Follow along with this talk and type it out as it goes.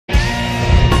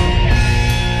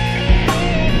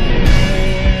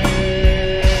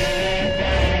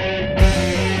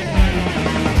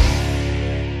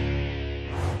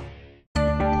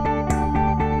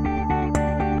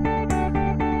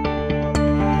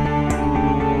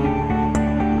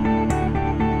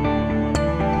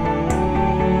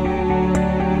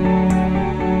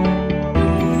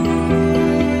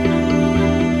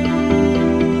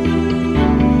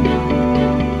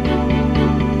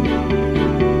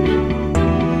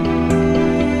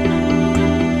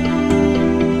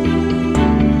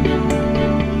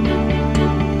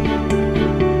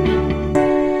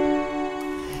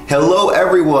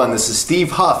everyone, this is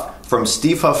Steve Huff from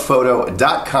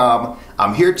SteveHuffPhoto.com.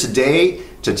 I'm here today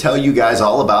to tell you guys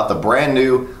all about the brand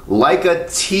new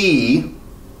Leica T.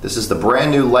 This is the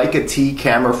brand new Leica T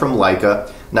camera from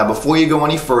Leica. Now before you go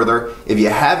any further, if you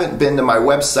haven't been to my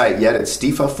website yet at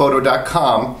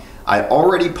SteveHuffPhoto.com, I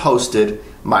already posted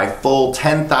my full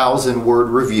 10,000 word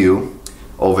review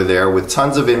over there with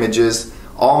tons of images,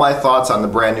 all my thoughts on the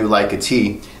brand new Leica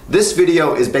T. This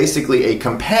video is basically a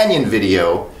companion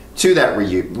video to that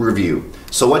review.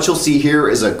 So what you'll see here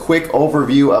is a quick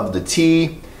overview of the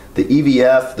T, the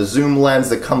EVF, the zoom lens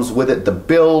that comes with it, the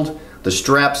build, the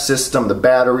strap system, the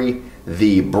battery,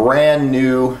 the brand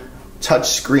new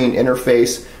touchscreen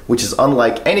interface, which is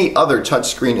unlike any other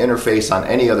touchscreen interface on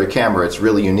any other camera. It's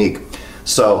really unique.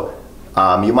 So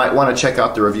you might want to check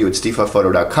out the review at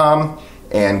SteveHuffPhoto.com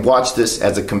and watch this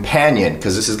as a companion,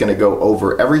 because this is going to go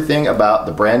over everything about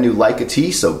the brand new Leica T,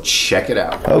 so check it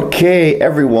out. Okay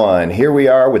everyone, here we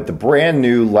are with the brand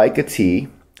new Leica T.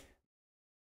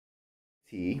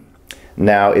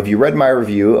 Now if you read my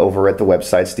review over at the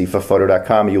website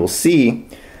SteveHuffPhoto.com, you will see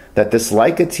that this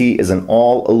Leica T is an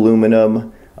all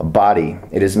aluminum body.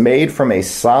 It is made from a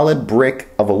solid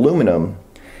brick of aluminum,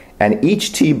 and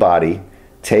each T body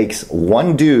takes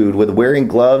one dude with wearing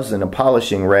gloves and a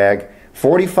polishing rag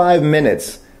 45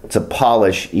 minutes to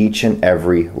polish each and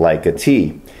every Leica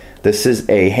T. This is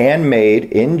a handmade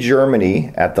in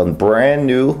Germany at the brand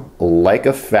new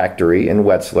Leica factory in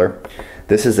Wetzlar.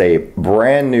 This is a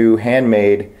brand new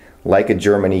handmade Leica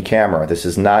Germany camera. This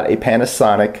is not a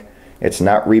Panasonic. It's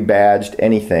not rebadged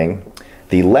anything.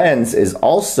 The lens is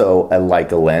also a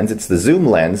Leica lens. It's the zoom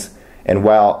lens, and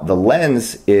while the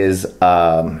lens is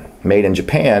made in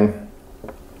Japan,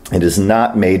 it is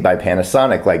not made by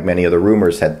Panasonic like many of the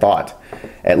rumors had thought.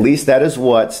 At least that is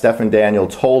what Stefan Daniel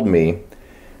told me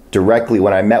directly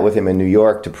when I met with him in New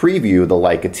York to preview the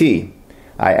Leica T.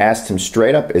 I asked him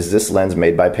straight up, is this lens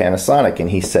made by Panasonic? And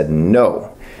he said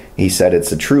no. He said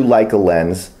it's a true Leica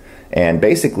lens, and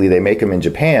basically they make them in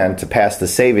Japan to pass the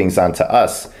savings on to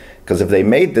us, because if they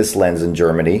made this lens in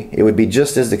Germany, it would be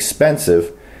just as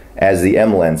expensive as the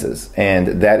M lenses,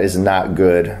 and that is not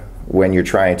good when you're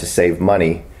trying to save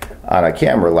money on a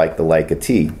camera like the Leica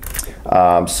T.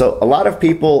 So a lot of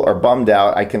people are bummed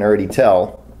out, I can already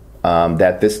tell,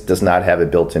 that this does not have a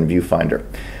built-in viewfinder.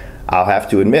 I'll have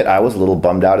to admit I was a little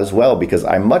bummed out as well, because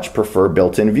I much prefer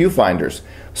built-in viewfinders.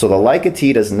 So the Leica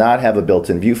T does not have a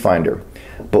built-in viewfinder.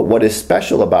 But what is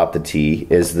special about the T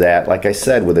is that, like I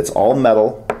said, with its all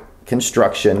metal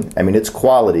construction, I mean it's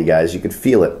quality guys, you could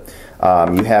feel it.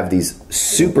 You have these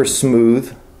super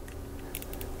smooth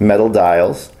metal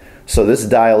dials. So this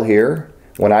dial here,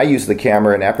 when I use the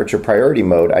camera in aperture priority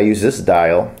mode, I use this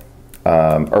dial,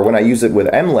 or when I use it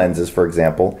with M lenses, for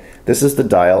example, this is the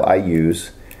dial I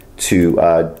use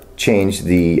to change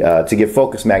the, to give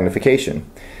focus magnification.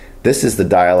 This is the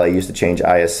dial I use to change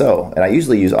ISO, and I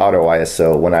usually use auto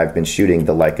ISO when I've been shooting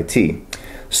the Leica T.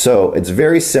 So it's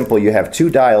very simple. You have two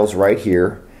dials right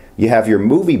here. You have your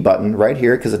movie button right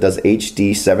here because it does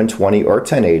HD 720 or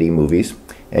 1080 movies.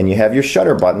 And you have your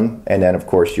shutter button, and then of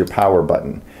course your power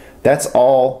button. That's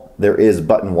all there is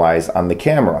button-wise on the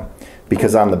camera,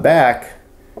 because on the back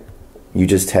you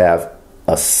just have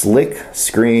a slick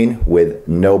screen with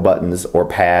no buttons or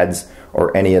pads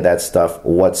or any of that stuff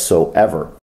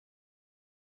whatsoever.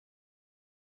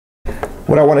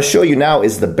 What I want to show you now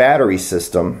is the battery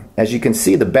system. As you can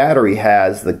see, the battery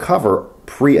has the cover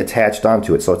pre-attached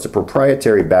onto it, so it's a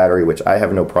proprietary battery, which I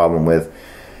have no problem with.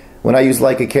 When I use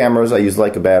Leica cameras, I use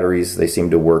Leica batteries. They seem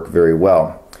to work very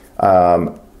well.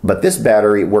 But this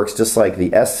battery works just like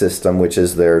the S system, which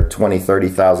is their $20,000,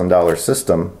 $30,000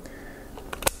 system.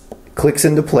 Clicks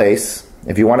into place.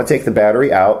 If you want to take the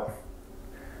battery out,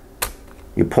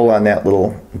 you pull on that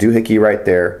little doohickey right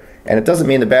there. And it doesn't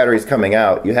mean the battery's coming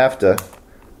out. You have to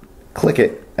click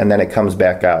it, and then it comes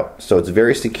back out. So it's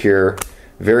very secure,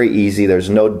 very easy. There's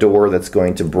no door that's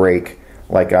going to break.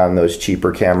 Like on those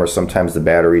cheaper cameras, sometimes the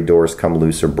battery doors come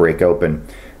loose or break open.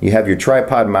 You have your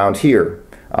tripod mount here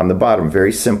on the bottom,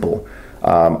 very simple.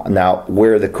 Now,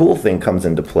 where the cool thing comes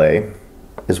into play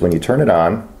is when you turn it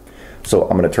on. So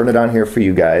I'm going to turn it on here for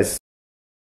you guys.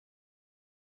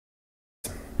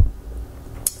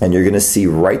 And you're going to see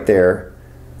right there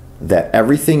that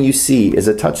everything you see is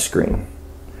a touch screen.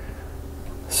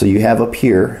 So you have up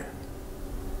here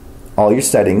all your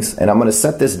settings, and I'm going to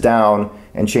set this down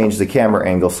and change the camera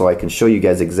angle so I can show you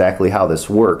guys exactly how this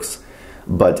works.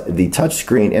 But the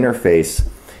touchscreen interface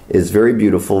is very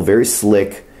beautiful, very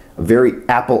slick, very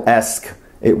Apple-esque.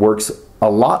 It works a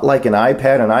lot like an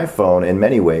iPad and iPhone in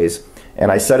many ways.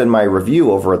 And I said in my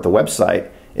review over at the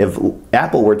website, if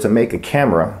Apple were to make a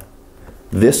camera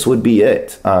this would be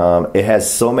it. It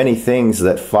has so many things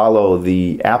that follow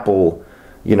the Apple,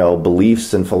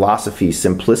 beliefs and philosophies,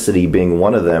 simplicity being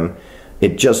one of them.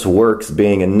 It just works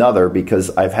being another, because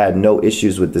I've had no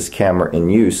issues with this camera in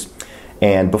use.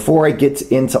 And before I get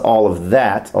into all of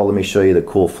that, let me show you the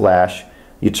cool flash.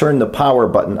 You turn the power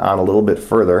button on a little bit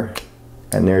further,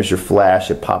 and there's your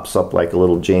flash. It pops up like a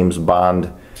little James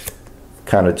Bond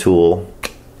kind of tool.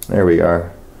 There we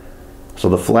are. So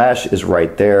the flash is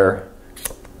right there.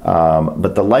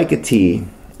 But the Leica T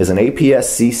is an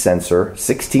APS-C sensor,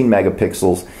 16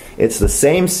 megapixels. It's the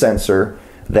same sensor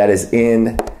that is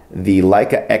in the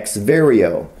Leica X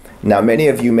Vario. Now, many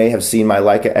of you may have seen my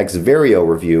Leica X Vario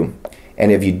review,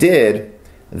 and if you did,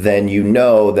 then you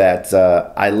know that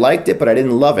I liked it, but I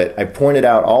didn't love it. I pointed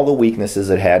out all the weaknesses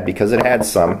it had, because it had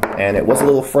some, and it was a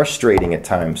little frustrating at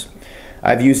times.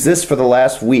 I've used this for the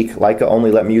last week. Leica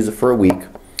only let me use it for a week,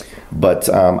 but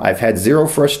I've had zero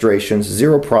frustrations,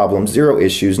 zero problems, zero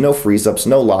issues, no freeze-ups,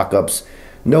 no lockups,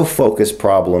 no focus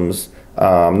problems,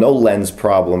 no lens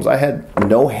problems. I had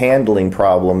no handling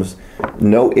problems,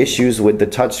 no issues with the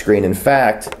touchscreen. In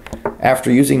fact,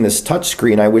 after using this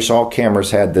touchscreen, I wish all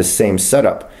cameras had this same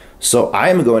setup. So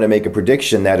I'm going to make a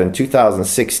prediction that in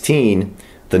 2016,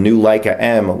 the new Leica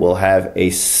M will have a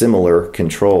similar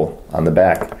control on the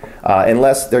back.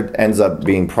 Unless there ends up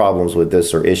being problems with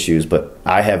this or issues, but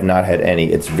I have not had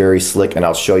any. It's very slick, and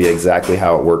I'll show you exactly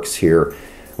how it works here.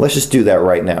 Let's just do that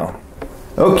right now.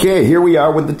 Okay, here we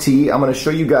are with the T. I'm going to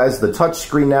show you guys the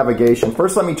touchscreen navigation.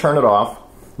 First, let me turn it off.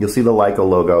 You'll see the Leica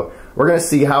logo. We're going to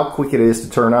see how quick it is to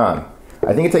turn on.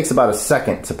 I think it takes about a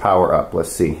second to power up.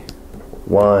 Let's see.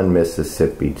 1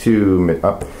 Mississippi, 2,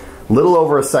 little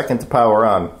over a second to power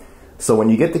on. So when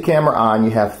you get the camera on,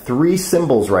 you have 3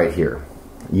 symbols right here.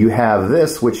 You have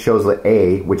this, which shows the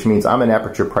A, which means I'm in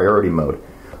aperture priority mode.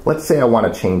 Let's say I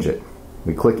want to change it.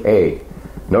 We click A.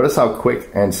 Notice how quick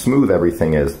and smooth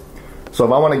everything is. So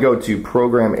if I want to go to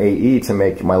Program AE to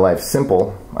make my life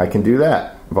simple, I can do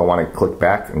that. If I want to click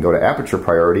back and go to aperture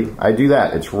priority, I do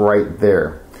that. It's right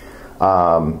there.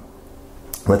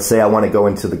 Let's say I want to go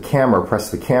into the camera, press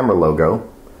the camera logo.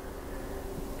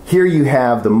 Here you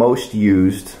have the most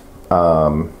used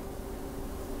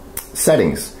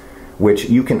settings, which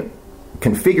you can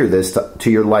configure this to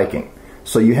your liking.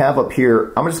 So you have up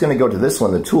here, I'm just going to go to this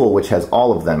one, the tool, which has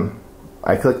all of them.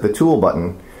 I click the tool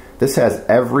button. This has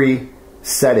every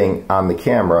setting on the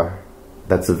camera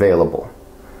that's available.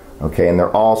 Okay, and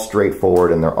they're all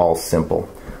straightforward and they're all simple.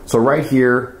 So right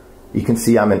here, you can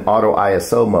see I'm in auto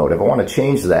ISO mode. If I want to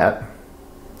change that,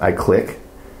 I click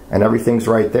and everything's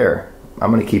right there.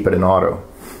 I'm going to keep it in auto.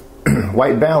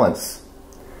 White balance.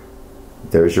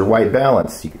 There's your white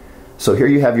balance. So here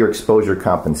you have your exposure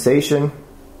compensation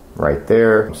right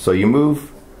there. So you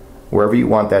move wherever you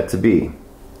want that to be.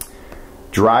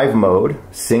 Drive mode,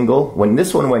 single. When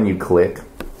you click,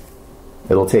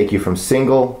 it'll take you from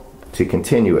single to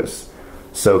continuous.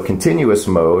 So continuous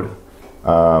mode,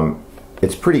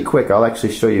 it's pretty quick. I'll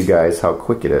actually show you guys how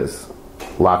quick it is.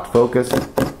 Locked focus.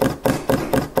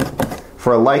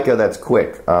 For a Leica, that's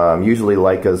quick. Usually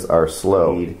Leicas are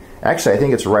slow. Actually, I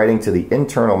think it's writing to the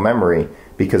internal memory,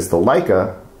 because the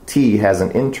Leica T has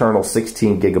an internal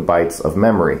 16 gigabytes of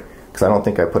memory, because I don't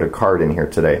think I put a card in here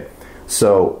today.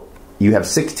 So you have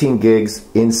 16 gigs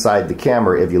inside the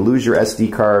camera. If you lose your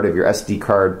SD card, if your SD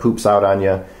card poops out on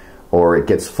you, or it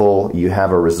gets full, you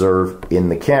have a reserve in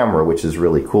the camera, which is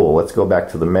really cool. Let's go back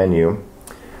to the menu.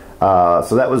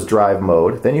 So that was drive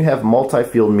mode. Then you have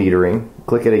multi-field metering.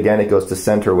 Click it again, it goes to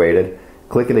center weighted.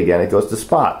 Click it again, it goes to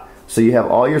spot. So you have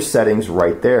all your settings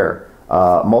right there.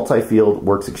 Multi-field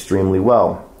works extremely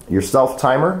well. Your self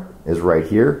timer is right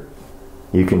here.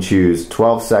 You can choose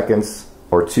 12 seconds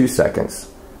or 2 seconds.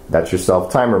 That's your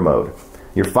self timer mode.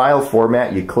 Your file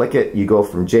format, you click it, you go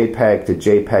from JPEG to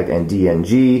JPEG and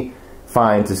DNG,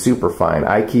 fine to superfine.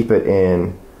 I keep it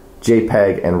in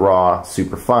JPEG and RAW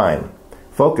superfine.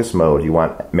 Focus mode, you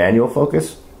want manual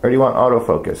focus or do you want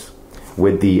autofocus?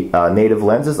 With the native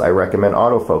lenses, I recommend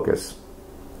autofocus.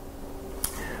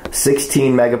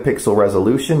 16 megapixel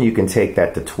resolution, you can take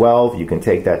that to 12, you can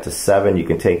take that to 7, you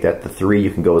can take that to 3,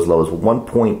 you can go as low as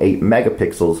 1.8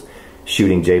 megapixels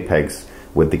shooting JPEGs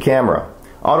with the camera.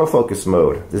 Autofocus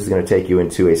mode, this is going to take you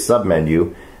into a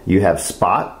sub-menu. You have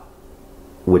spot,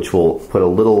 which will put a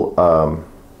little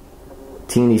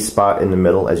teeny spot in the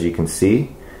middle, as you can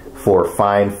see, for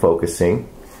fine focusing.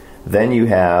 Then you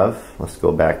have, let's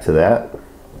go back to that,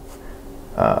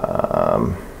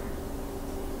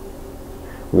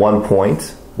 1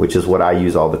 point, which is what I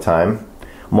use all the time.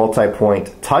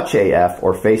 Multi-point touch AF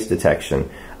or face detection.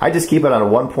 I just keep it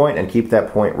on 1 point and keep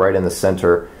that point right in the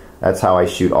center That's how I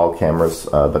shoot all cameras,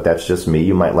 but that's just me.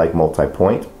 You might like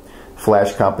multi-point.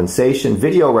 Flash compensation,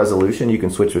 video resolution, you can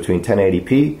switch between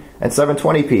 1080p and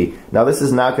 720p. Now this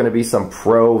is not going to be some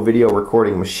pro video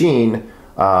recording machine.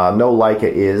 No Leica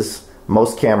is.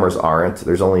 Most cameras aren't.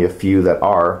 There's only a few that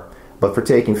are. But for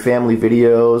taking family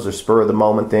videos or spur of the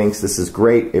moment things, this is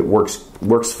great. It works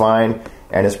fine,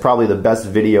 and it's probably the best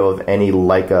video of any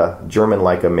Leica, German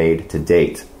Leica made to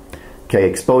date. Okay,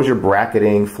 exposure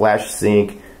bracketing, flash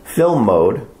sync, film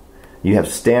mode. You have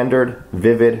standard,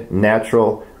 vivid,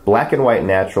 natural, black and white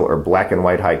natural, or black and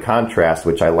white high contrast,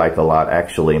 which I like a lot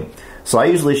actually. So I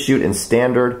usually shoot in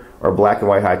standard or black and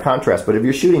white high contrast, but if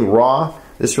you're shooting raw,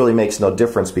 this really makes no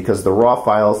difference because the raw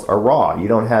files are raw. You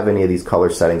don't have any of these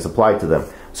color settings applied to them.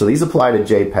 So these apply to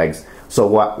JPEGs. So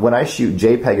when I shoot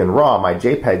JPEG and RAW, my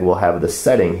JPEG will have the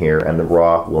setting here and the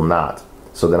RAW will not.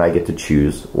 So then I get to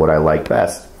choose what I like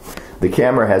best. The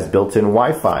camera has built-in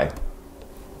Wi-Fi. If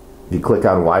you click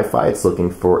on Wi-Fi, it's looking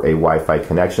for a Wi-Fi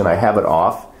connection. I have it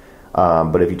off,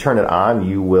 but if you turn it on,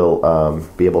 you will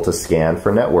be able to scan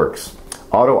for networks.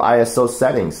 Auto ISO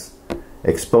settings,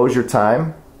 exposure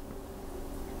time.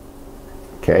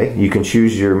 Okay, you can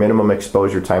choose your minimum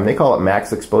exposure time. They call it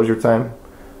max exposure time,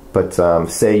 but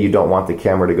say you don't want the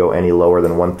camera to go any lower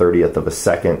than 1/30th of a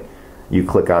second. You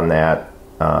click on that.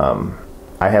 I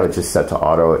have it just set to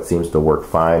auto. It seems to work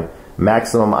fine.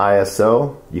 Maximum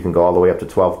ISO, you can go all the way up to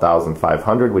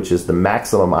 12,500, which is the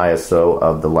maximum ISO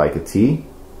of the Leica T.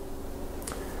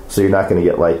 So you're not going to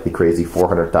get like the crazy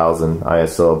 400,000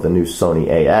 ISO of the new Sony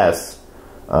AS.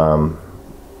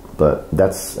 But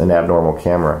that's an abnormal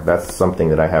camera. That's something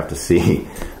that I have to see.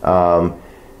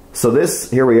 So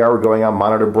here we are, we're going on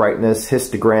monitor brightness,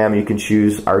 histogram. You can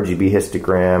choose RGB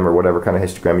histogram or whatever kind of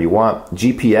histogram you want.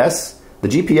 GPS, the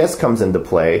GPS comes into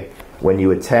play when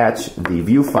you attach the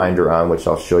viewfinder on, which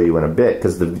I'll show you in a bit,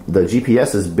 because the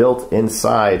GPS is built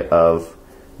inside of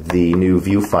the new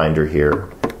viewfinder here,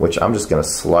 which I'm just going to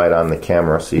slide on the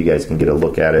camera so you guys can get a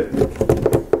look at it.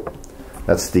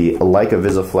 That's the Leica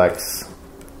VisiFlex.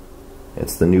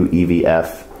 It's the new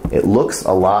EVF. It looks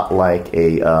a lot like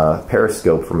a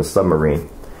periscope from a submarine.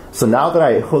 So now that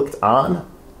I hooked on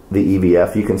the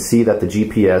EVF, you can see that the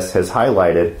GPS has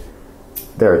highlighted.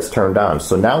 There, it's turned on.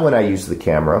 So now when I use the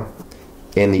camera,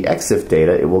 in the EXIF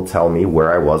data, it will tell me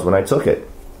where I was when I took it,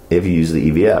 if you use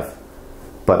the EVF.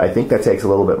 But I think that takes a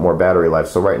little bit more battery life,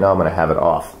 so right now I'm going to have it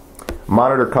off.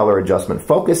 Monitor color adjustment,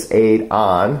 focus aid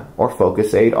on or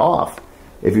focus aid off.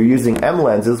 If you're using M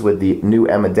lenses with the new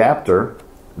M adapter,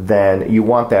 then you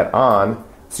want that on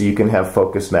so you can have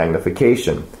focus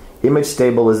magnification. Image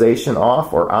stabilization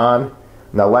off or on.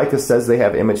 Now Leica says they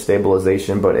have image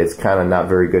stabilization, but it's kind of not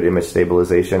very good image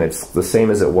stabilization. It's the same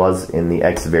as it was in the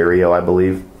X Vario, I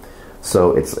believe.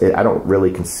 So I don't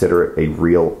really consider it a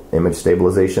real image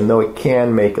stabilization, though it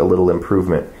can make a little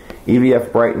improvement.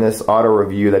 EVF brightness, auto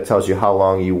review, that tells you how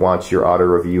long you want your auto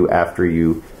review after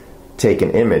you take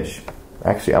an image.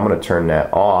 Actually, I'm going to turn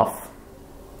that off.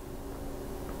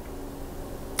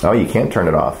 Oh, you can't turn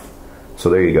it off. So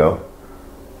there you go.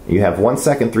 You have 1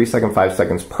 second, 3 seconds, 5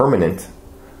 seconds permanent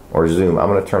or zoom. I'm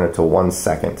going to turn it to 1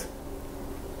 second.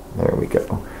 There we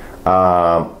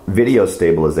go. Video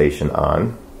stabilization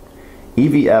on.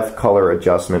 EVF color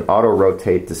adjustment, auto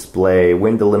rotate display,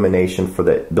 wind elimination for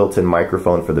the built-in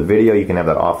microphone for the video. You can have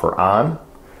that off or on.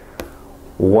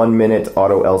 1 minute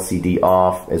auto LCD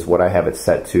off is what I have it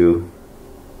set to.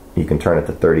 You can turn it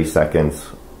to 30 seconds,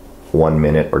 1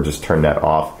 minute, or just turn that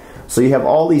off. So you have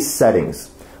all these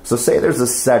settings. So say there's a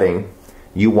setting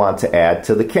you want to add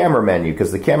to the camera menu,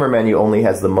 because the camera menu only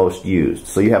has the most used.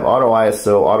 So you have auto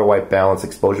ISO, auto white balance,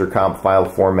 exposure comp, file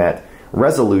format,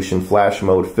 resolution, flash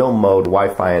mode, film mode,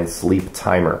 Wi-Fi, and sleep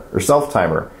timer, or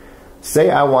self-timer. Say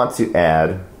I want to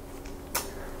add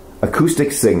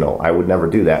acoustic signal, I would never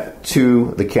do that,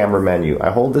 to the camera menu.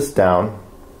 I hold this down.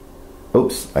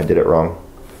 Oops, I did it wrong.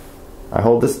 I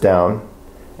hold this down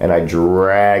and I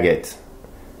drag it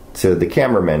to the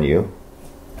camera menu.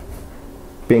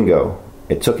 Bingo,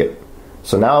 it took it.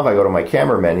 So now if I go to my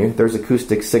camera menu, there's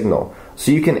acoustic signal.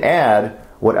 So you can add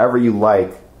whatever you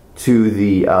like to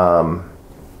the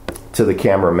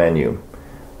camera menu.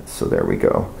 So there we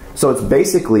go. So it's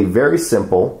basically very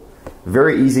simple,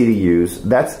 very easy to use.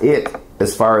 That's it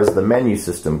as far as the menu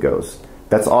system goes.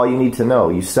 That's all you need to know.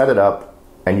 You set it up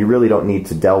and you really don't need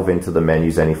to delve into the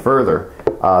menus any further.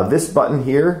 This button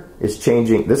here is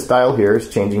changing, this dial here is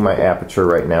changing my aperture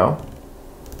right now.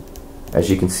 As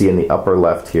you can see in the upper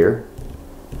left here.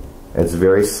 It's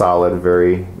very solid,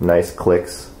 very nice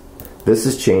clicks. This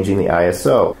is changing the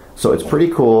ISO. So it's pretty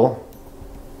cool.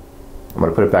 I'm going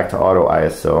to put it back to auto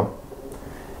ISO.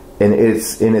 And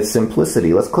it's in its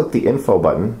simplicity. Let's click the info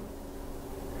button.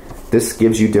 This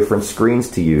gives you different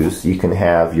screens to use. You can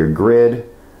have your grid,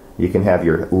 you can have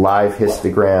your live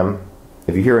histogram.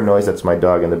 If you hear a noise, that's my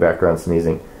dog in the background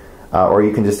sneezing. Or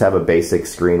you can just have a basic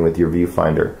screen with your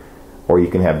viewfinder, or you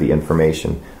can have the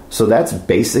information. So that's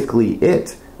basically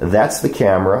it. That's the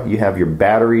camera. You have your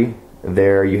battery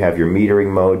there, you have your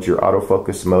metering mode, your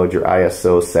autofocus mode, your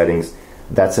ISO settings.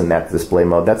 That's in that display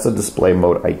mode. That's the display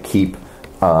mode I keep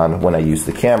on when I use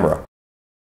the camera.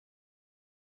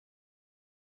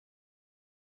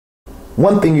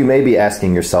 One thing you may be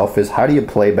asking yourself is, how do you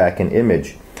play back an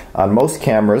image? On most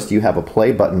cameras, you have a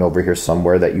play button over here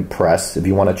somewhere that you press if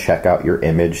you want to check out your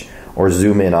image or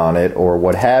zoom in on it or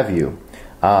what have you.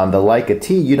 On the Leica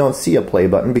T, you don't see a play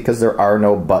button because there are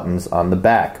no buttons on the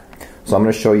back. So I'm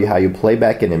going to show you how you play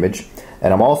back an image,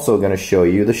 and I'm also going to show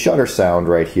you the shutter sound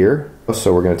right here.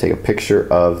 So we're going to take a picture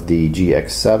of the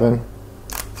GX7.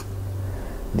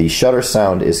 The shutter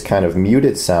sound is kind of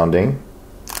muted sounding,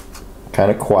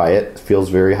 kind of quiet, feels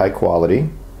very high quality.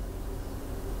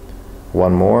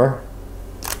 One more,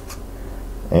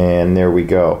 and there we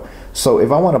go. So if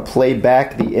I want to play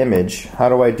back the image, how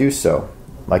do I do so?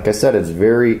 Like I said, it's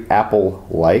very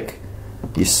Apple-like.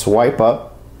 You swipe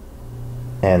up,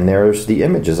 and there's the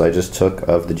images I just took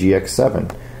of the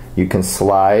GX7. You can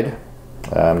slide,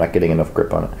 I'm not getting enough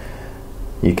grip on it.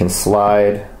 You can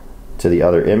slide to the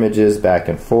other images back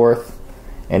and forth,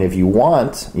 and if you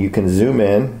want, you can zoom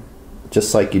in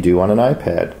just like you do on an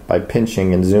iPad by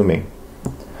pinching and zooming.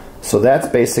 So that's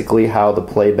basically how the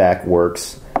playback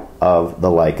works of the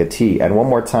Leica T. And one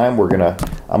more time, I'm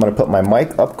gonna put my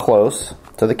mic up close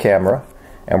to the camera,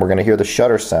 and we're gonna hear the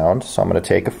shutter sound. So I'm gonna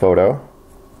take a photo,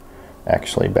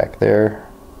 actually back there.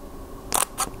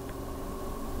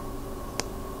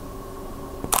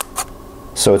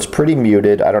 So it's pretty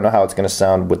muted. I don't know how it's gonna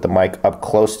sound with the mic up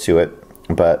close to it,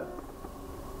 but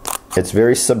it's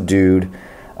very subdued.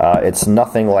 It's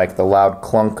nothing like the loud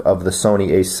clunk of the Sony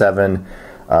A7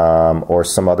 or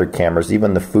some other cameras.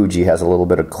 Even the Fuji has a little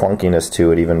bit of clunkiness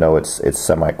to it, even though it's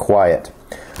semi-quiet.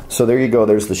 So there you go.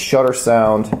 There's the shutter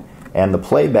sound and the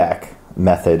playback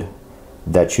method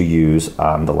that you use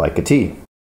on the Leica T.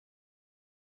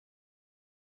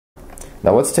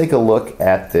 Now let's take a look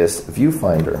at this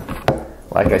viewfinder.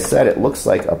 Like I said, it looks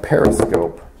like a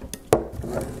periscope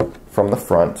from the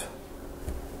front.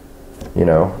 You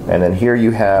know, and then here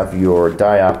you have your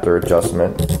diopter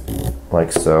adjustment,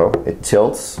 like so. It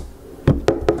tilts,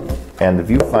 and the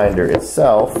viewfinder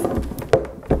itself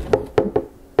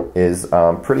is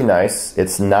pretty nice.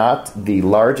 It's not the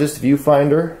largest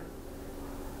viewfinder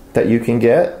that you can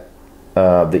get.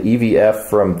 The EVF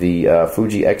from the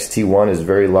Fuji X-T1 is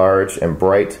very large and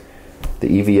bright. The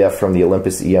EVF from the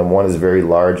Olympus EM1 is very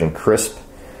large and crisp.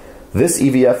 This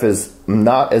EVF is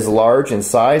not as large in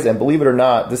size, and believe it or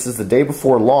not, this is the day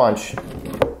before launch,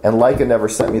 and Leica never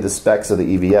sent me the specs of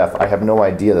the EVF. I have no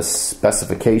idea the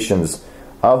specifications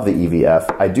of the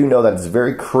EVF. I do know that it's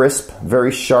very crisp,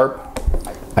 very sharp.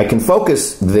 I can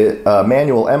focus the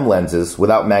manual M lenses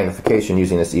without magnification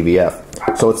using this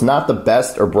EVF. So it's not the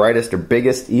best or brightest or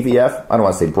biggest EVF. I don't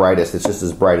want to say brightest, it's just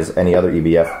as bright as any other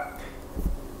EVF.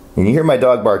 When you hear my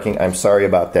dog barking, I'm sorry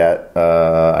about that.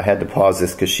 I had to pause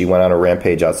this because she went on a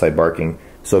rampage outside barking.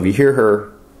 So if you hear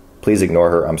her, please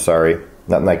ignore her. I'm sorry.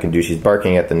 Nothing I can do. She's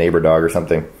barking at the neighbor dog or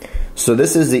something. So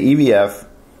this is the EVF.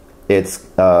 It's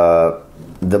the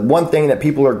one thing that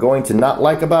people are going to not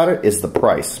like about it is the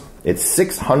price. It's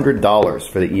 $600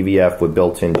 for the EVF with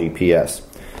built-in GPS.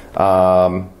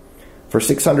 For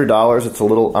 $600, it's a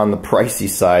little on the pricey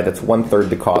side. That's 1/3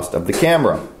 the cost of the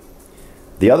camera.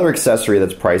 The other accessory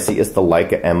that's pricey is the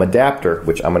Leica M adapter,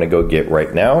 which I'm going to go get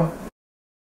right now.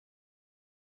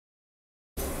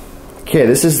 Okay,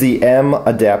 this is the M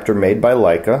adapter made by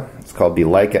Leica. It's called the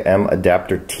Leica M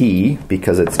Adapter T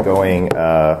because it's going,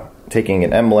 taking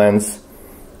an M lens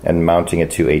and mounting it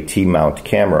to a T-mount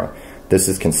camera. This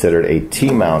is considered a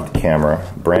T-mount camera,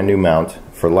 brand new mount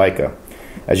for Leica.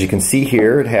 As you can see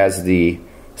here, it has the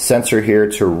sensor here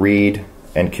to read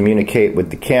and communicate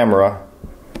with the camera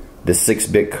the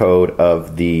 6-bit code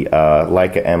of the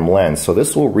Leica M lens. So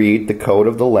this will read the code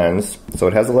of the lens, so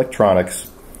it has electronics,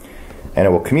 and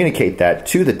it will communicate that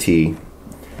to the T,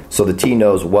 so the T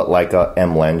knows what Leica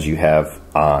M lens you have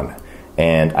on.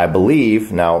 And I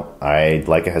believe, now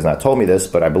Leica has not told me this,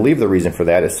 but I believe the reason for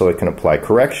that is so it can apply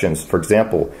corrections. For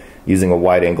example, using a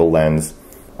wide-angle lens,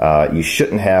 you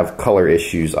shouldn't have color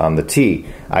issues on the T.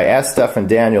 I asked Steph and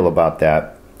Daniel about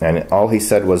that, and all he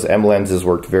said was M lenses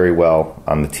worked very well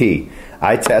on the T.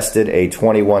 I tested a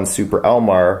 21 Super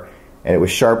Elmar, and it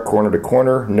was sharp corner to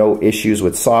corner, no issues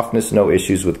with softness, no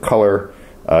issues with color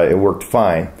it worked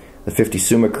fine. The 50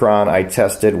 Summicron I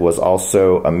tested was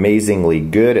also amazingly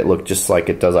good. It looked just like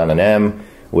it does on an M,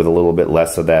 with a little bit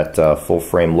less of that full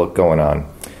frame look going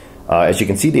on. As you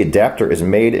can see, the adapter is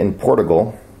made in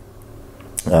Portugal,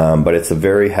 but it's a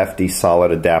very hefty,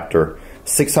 solid adapter.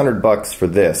 $600 for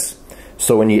this.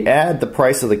 So when you add the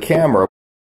price of the camera,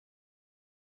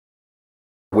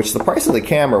 which the price of the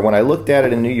camera, when I looked at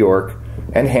it in New York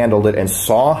and handled it and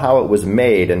saw how it was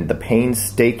made and the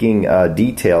painstaking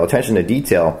attention to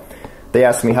detail, they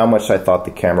asked me how much I thought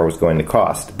the camera was going to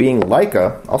cost. Being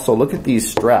Leica, also look at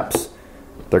these straps.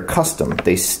 They're custom.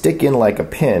 They stick in like a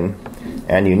pin,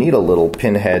 and you need a little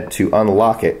pin head to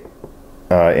unlock it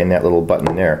in that little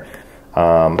button there.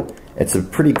 It's a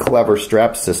pretty clever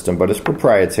strap system, but it's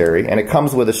proprietary, and it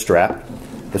comes with a strap.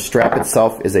 The strap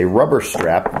itself is a rubber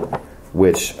strap,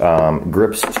 which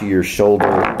grips to your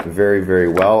shoulder very, very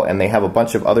well, and they have a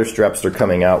bunch of other straps they're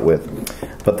coming out with.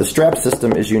 But the strap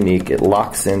system is unique. It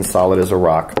locks in solid as a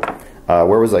rock.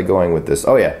 Where was I going with this?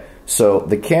 Oh yeah, so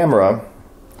the camera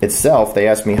itself, they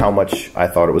asked me how much I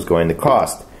thought it was going to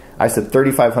cost. I said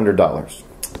 $3,500.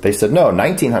 They said no,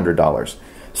 $1,900.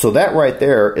 So that right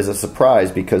there is a surprise,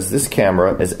 because this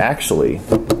camera is actually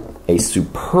a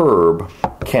superb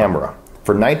camera.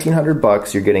 For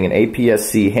 $1,900, you're getting an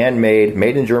APS-C, handmade,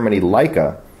 made in Germany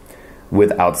Leica,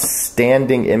 with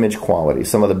outstanding image quality.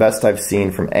 Some of the best I've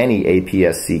seen from any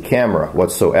APS-C camera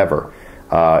whatsoever.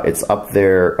 It's up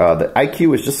there. The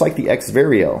IQ is just like the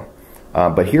X-Vario,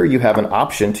 but here you have an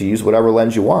option to use whatever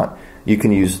lens you want. You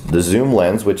can use the zoom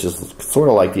lens, which is sort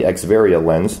of like the X-Vario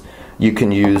lens. You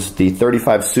can use the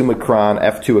 35 Summicron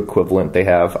f2 equivalent they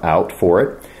have out for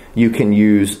it. You can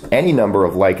use any number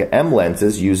of Leica M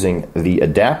lenses using the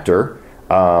adapter.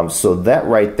 So that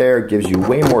right there gives you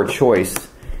way more choice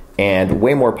and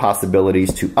way more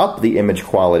possibilities to up the image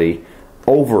quality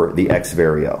over the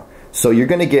X-Vario. So you're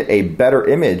going to get a better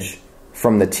image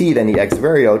from the T than the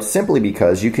X-Vario, simply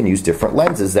because you can use different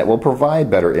lenses that will provide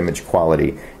better image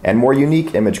quality and more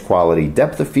unique image quality,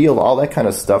 depth of field, all that kind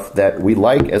of stuff that we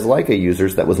like as Leica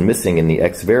users that was missing in the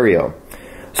X-Vario.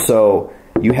 So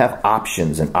you have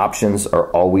options, and options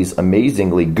are always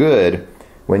amazingly good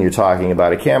when you're talking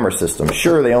about a camera system.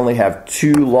 Sure, they only have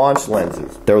 2 launch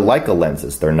lenses. They're Leica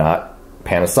lenses. They're not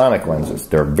Panasonic lenses.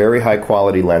 They're very high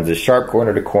quality lenses, sharp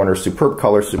corner to corner, superb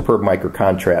color, superb micro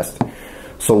contrast.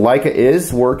 So Leica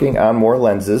is working on more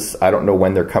lenses. I don't know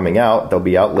when they're coming out. They'll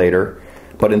be out later.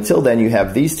 But until then, you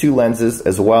have these 2 lenses,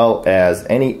 as well as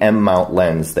any M-mount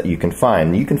lens that you can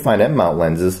find. You can find M-mount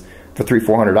lenses for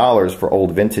 $300–400 for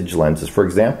old vintage lenses. For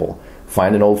example,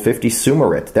 find an old 50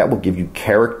 Summicron. That will give you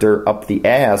character up the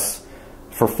ass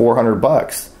for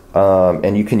 $400.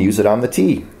 And you can use it on the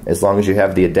T, as long as you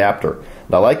have the adapter.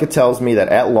 Now, Leica tells me that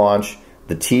at launch,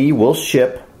 the T will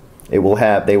ship. They will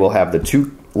have the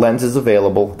 2 lenses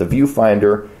available, the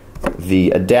viewfinder,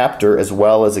 the adapter, as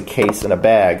well as a case and a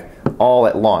bag, all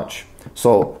at launch.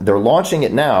 So they're launching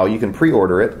it now. You can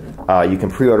pre-order it. You can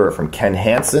pre-order it from Ken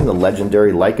Hansen, the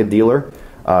legendary Leica dealer.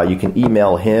 You can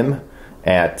email him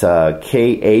at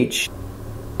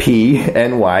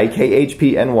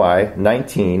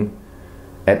khpny19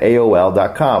 at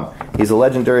AOL.com. He's a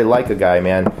legendary Leica guy,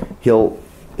 man. He'll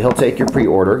take your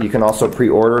pre-order. You can also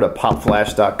pre-order it at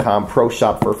popflash.com, Pro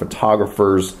Shop for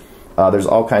photographers. There's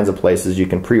all kinds of places you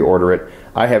can pre-order it.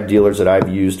 I have dealers that I've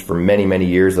used for many, many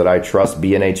years that I trust,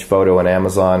 B&H Photo and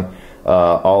Amazon,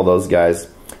 all those guys.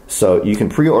 So you can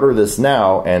pre-order this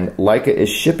now, and Leica is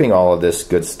shipping all of this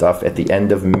good stuff at the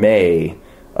end of May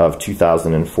of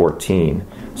 2014.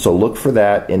 So look for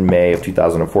that in May of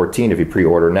 2014 if you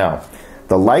pre-order now.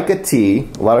 The Leica T,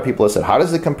 a lot of people have said, how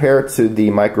does it compare to the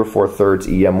Micro Four Thirds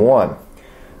EM1?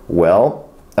 Well,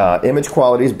 image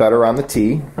quality is better on the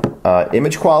T.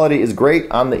 Image quality is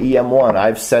great on the EM1.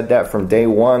 I've said that from day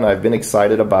one. I've been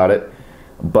excited about it.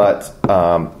 But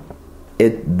the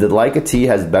Leica T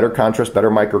has better contrast,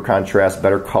 better micro contrast,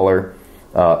 better color.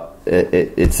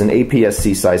 It's an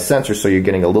APS-C size sensor, so you're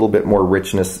getting a little bit more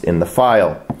richness in the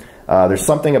file. There's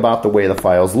something about the way the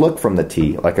files look from the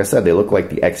T. Like I said, they look like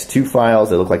the X2 files,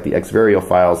 they look like the X-Vario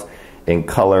files in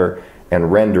color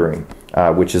and rendering,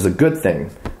 which is a good thing.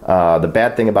 The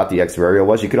bad thing about the X-Vario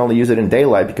was you could only use it in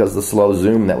daylight because of the slow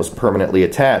zoom that was permanently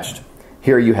attached.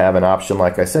 Here you have an option,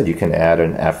 like I said, you can add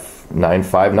an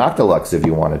f9.5 Noctilux if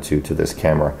you wanted to this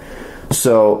camera.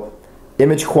 So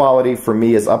image quality for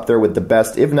me is up there with the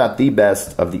best, if not the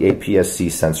best, of the APS-C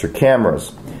sensor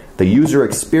cameras. The user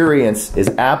experience is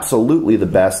absolutely the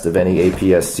best of any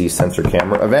APS-C sensor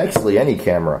camera, of actually any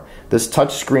camera. This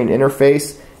touchscreen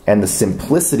interface and the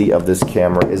simplicity of this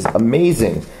camera is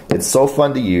amazing. It's so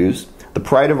fun to use. The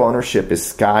pride of ownership is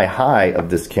sky high of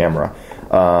this camera.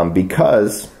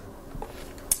 because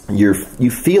you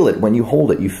feel it when you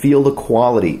hold it. You feel the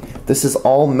quality. This is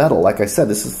all metal. Like I said,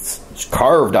 this is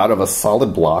carved out of a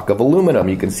solid block of aluminum.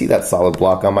 You can see that solid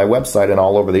block on my website and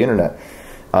all over the internet.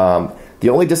 The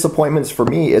only disappointments for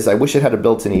me is I wish it had a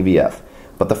built-in EVF.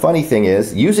 But the funny thing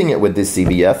is, using it with this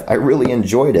EVF, I really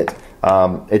enjoyed it.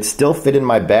 It still fit in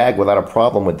my bag without a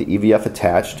problem with the EVF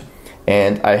attached.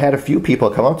 And I had a few people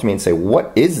come up to me and say,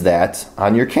 "What is that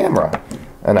on your camera?"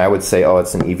 And I would say, "Oh,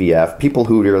 it's an EVF." People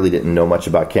who really didn't know much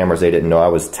about cameras, they didn't know I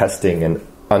was testing an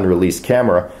unreleased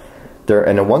camera.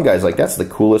 And then one guy's like, "That's the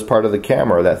coolest part of the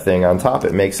camera, that thing on top.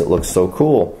 It makes it look so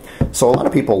cool." So a lot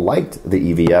of people liked the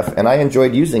EVF, and I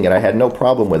enjoyed using it. I had no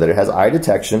problem with it. It has eye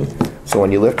detection, so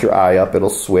when you lift your eye up, it'll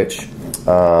switch.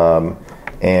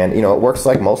 And you know, it works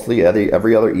like mostly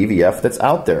every other EVF that's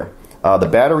out there. The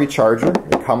battery charger,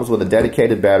 it comes with a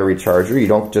dedicated battery charger. You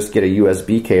don't just get a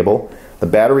USB cable. The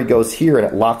battery goes here and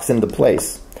it locks into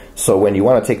place. So when you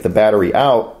want to take the battery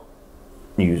out,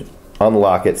 you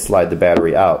unlock it, slide the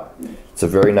battery out. It's a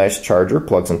very nice charger,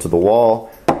 plugs into the wall.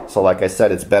 So like I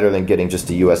said, it's better than getting just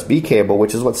a USB cable,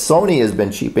 which is what Sony has been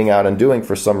cheaping out and doing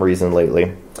for some reason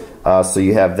lately. So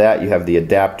you have that, you have the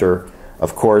adapter.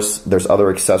 Of course, there's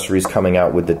other accessories coming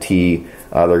out with the T.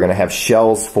 They're going to have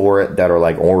shells for it that are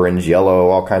like orange, yellow,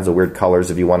 all kinds of weird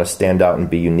colors if you want to stand out and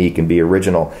be unique and be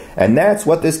original. And that's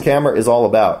what this camera is all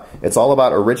about. It's all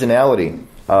about originality.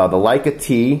 The Leica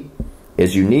T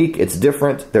is unique. It's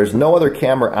different. There's no other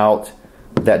camera out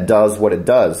that does what it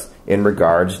does in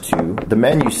regards to the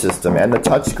menu system and the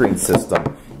touchscreen system.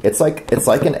 It's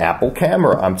like an Apple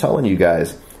camera, I'm telling you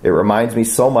guys. It reminds me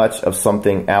so much of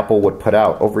something Apple would put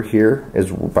out. Over here is,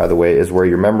 by the way, is where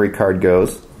your memory card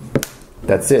goes.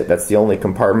 That's it. That's the only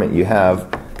compartment you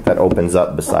have that opens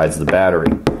up besides the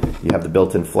battery. You have the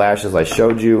built-in flash as I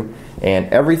showed you, and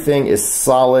everything is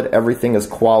solid. Everything is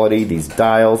quality. These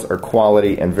dials are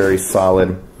quality and very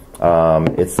solid.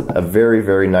 It's a very,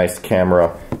 very nice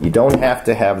camera. You don't have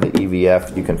to have the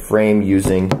EVF. You can frame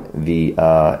using the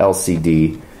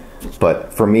LCD.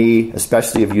 But for me,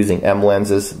 especially if using M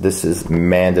lenses, this is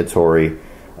mandatory.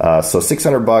 So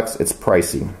 600 bucks, it's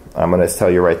pricey. I'm going to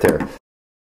tell you right there.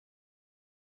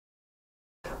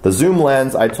 The zoom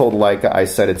lens, I told Leica, I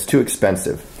said it's too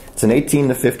expensive. It's an 18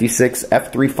 to 56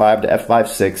 f3.5 to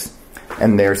f5.6,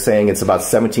 and they're saying it's about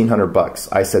 1,700 bucks.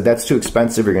 I said that's too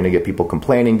expensive. You're going to get people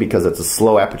complaining because it's a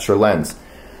slow aperture lens.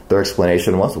 Their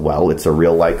explanation was, well, it's a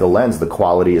real Leica lens. The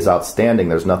quality is outstanding.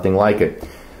 There's nothing like it.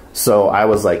 So I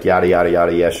was like, yada, yada,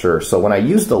 yada, yeah, sure. So when I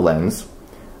use the lens,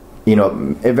 you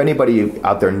know, if anybody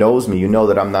out there knows me, you know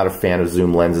that I'm not a fan of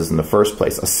zoom lenses in the first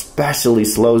place, especially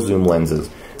slow zoom lenses,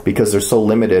 because they're so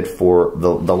limited for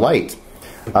the light.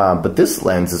 But this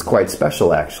lens is quite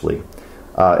special, actually.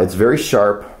 It's very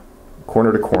sharp,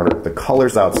 corner to corner. The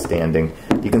color's outstanding.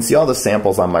 You can see all the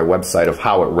samples on my website of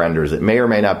how it renders. It may or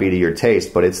may not be to your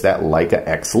taste, but it's that Leica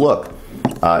X look.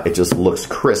 It just looks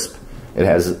crisp. It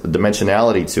has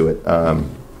dimensionality to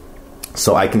it.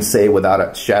 So I can say without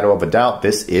a shadow of a doubt,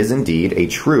 this is indeed a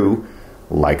true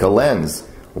Leica lens,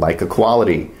 Leica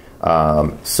quality.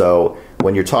 So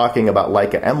when you're talking about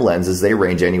Leica M lenses, they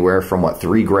range anywhere from what,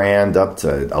 3 grand up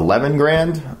to 11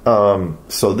 grand.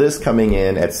 So this coming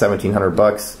in at 1,700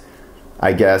 bucks,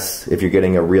 I guess if you're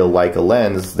getting a real Leica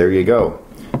lens, there you go.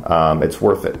 It's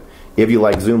worth it. If you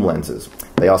like zoom lenses.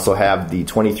 They also have the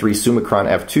 23 Summicron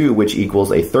f2, which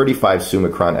equals a 35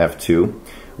 Summicron f2,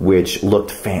 which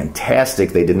looked fantastic.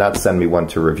 They did not send me one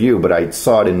to review, but I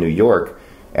saw it in New York,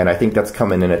 and I think that's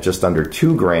coming in at just under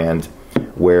 2 grand,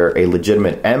 where a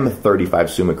legitimate M35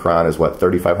 Summicron is what,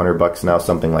 3,500 bucks now,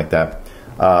 something like that.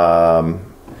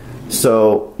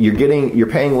 So you're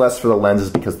paying less for the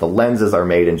lenses because the lenses are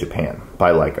made in Japan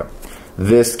by Leica.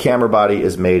 This camera body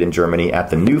is made in Germany at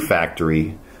the new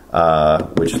factory,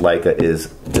 which Leica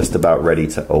is just about ready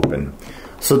to open.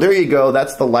 So there you go.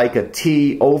 That's the Leica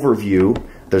T overview.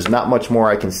 There's not much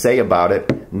more I can say about it.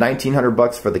 1,900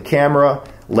 bucks for the camera.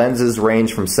 Lenses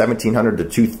range from 1,700 to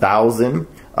 2,000.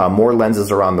 More lenses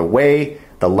are on the way.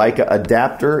 The Leica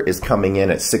adapter is coming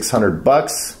in at 600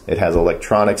 bucks. It has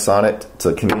electronics on it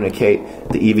to communicate.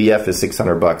 The EVF is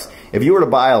 600 bucks. If you were to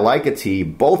buy a Leica T,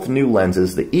 both new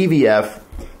lenses, the EVF,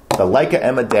 the Leica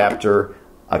M adapter,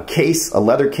 a case, a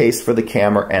leather case for the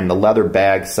camera, and the leather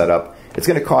bag setup, it's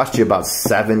going to cost you about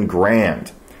 7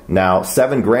 grand. Now,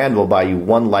 7 grand will buy you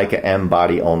one Leica M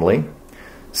body only.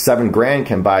 7 grand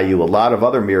can buy you a lot of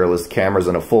other mirrorless cameras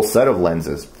and a full set of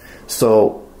lenses.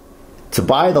 So to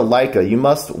buy the Leica, you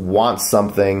must want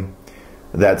something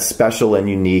that's special and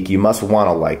unique. You must want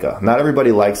a Leica. Not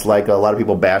everybody likes Leica. A lot of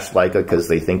people bash Leica because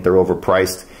they think they're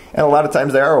overpriced, and a lot of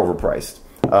times they are overpriced.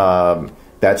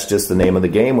 That's just the name of the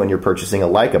game when you're purchasing a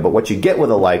Leica. But what you get with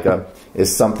a Leica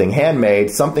is something handmade,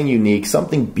 something unique,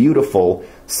 something beautiful,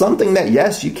 something that,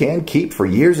 yes, you can keep for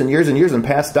years and years and years and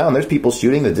pass down. There's people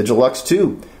shooting the Digilux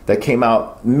 2 that came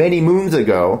out many moons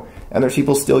ago, and there's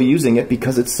people still using it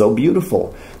because it's so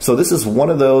beautiful. So this is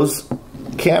one of those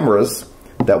cameras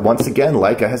that, once again,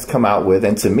 Leica has come out with,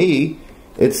 and to me,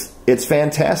 it's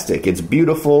fantastic. It's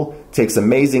beautiful, takes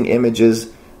amazing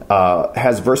images,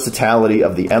 has versatility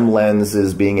of the M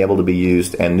lenses being able to be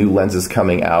used and new lenses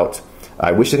coming out.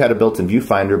 I wish it had a built-in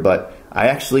viewfinder, but I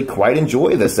actually quite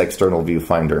enjoy this external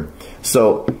viewfinder.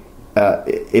 So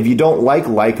if you don't like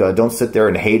Leica, don't sit there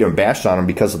and hate and bash on them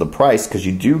because of the price, because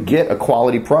you do get a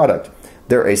quality product.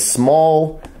 They're a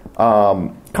small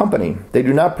company. They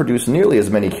do not produce nearly as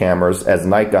many cameras as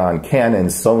Nikon, Canon,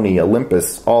 Sony,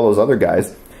 Olympus, all those other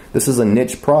guys. This is a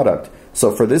niche product.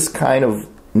 So for this kind of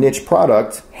niche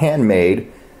product,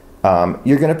 handmade,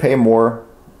 you're going to pay more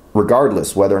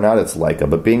regardless whether or not it's Leica.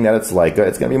 But being that it's Leica,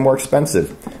 it's going to be more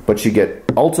expensive. But you get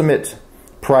ultimate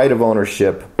pride of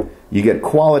ownership. You get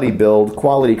quality build,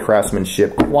 quality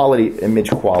craftsmanship, quality image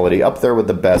quality, up there with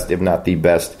the best, if not the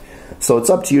best. So it's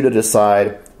up to you to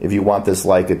decide if you want this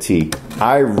Leica T.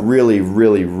 I really,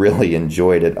 really, really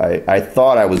enjoyed it. I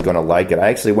thought I was going to like it. I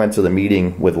actually went to the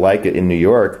meeting with Leica in New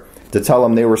York to tell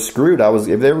them they were screwed.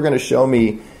 If they were going to show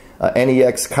me an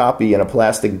NEX copy in a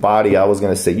plastic body, I was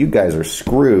going to say, you guys are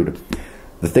screwed.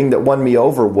 The thing that won me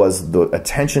over was the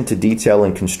attention to detail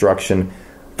in construction,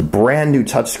 the brand new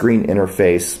touchscreen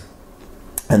interface,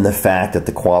 and the fact that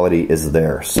the quality is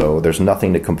there. So there's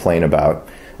nothing to complain about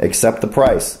except the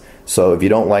price. So if you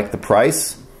don't like the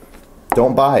price,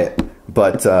 don't buy it.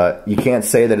 But you can't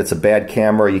say that it's a bad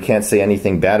camera. You can't say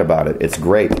anything bad about it. It's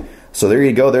great. So there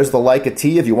you go. There's the Leica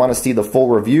T. If you want to see the full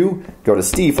review, go to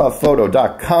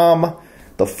stevehufpphoto.com.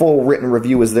 The full written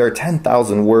review is there,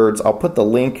 10,000 words. I'll put the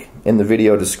link in the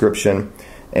video description.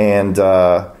 And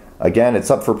again,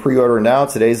 it's up for pre-order now.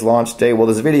 Today's launch day. Well,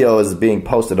 this video is being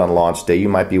posted on launch day. You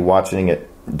might be watching it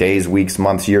days, weeks,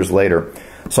 months, years later.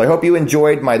 So I hope you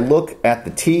enjoyed my look at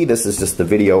the T. This is just the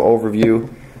video overview.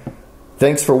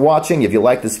 Thanks for watching. If you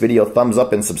like this video, thumbs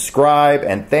up and subscribe.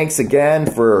 And thanks again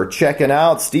for checking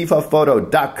out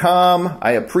stevehufpphoto.com.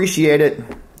 I appreciate it.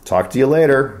 Talk to you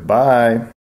later. Bye.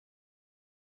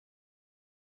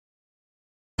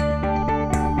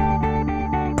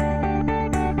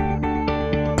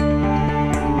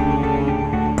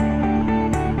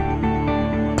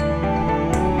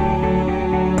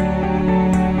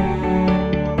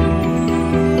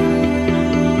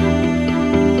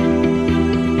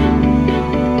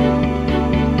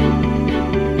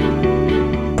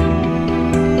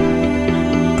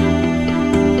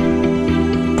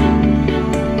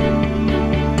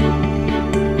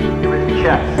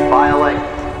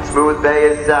 Smooth bay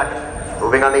is second.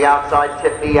 Moving on the outside,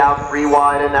 tip me out, 3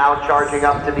 wide, and now charging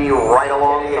up to be right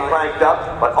along. It cranked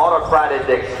up, but autocrat is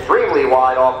extremely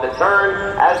wide off the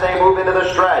turn as they move into the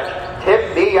stretch.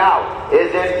 Tip me out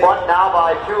is in front now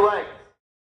by 2 lengths.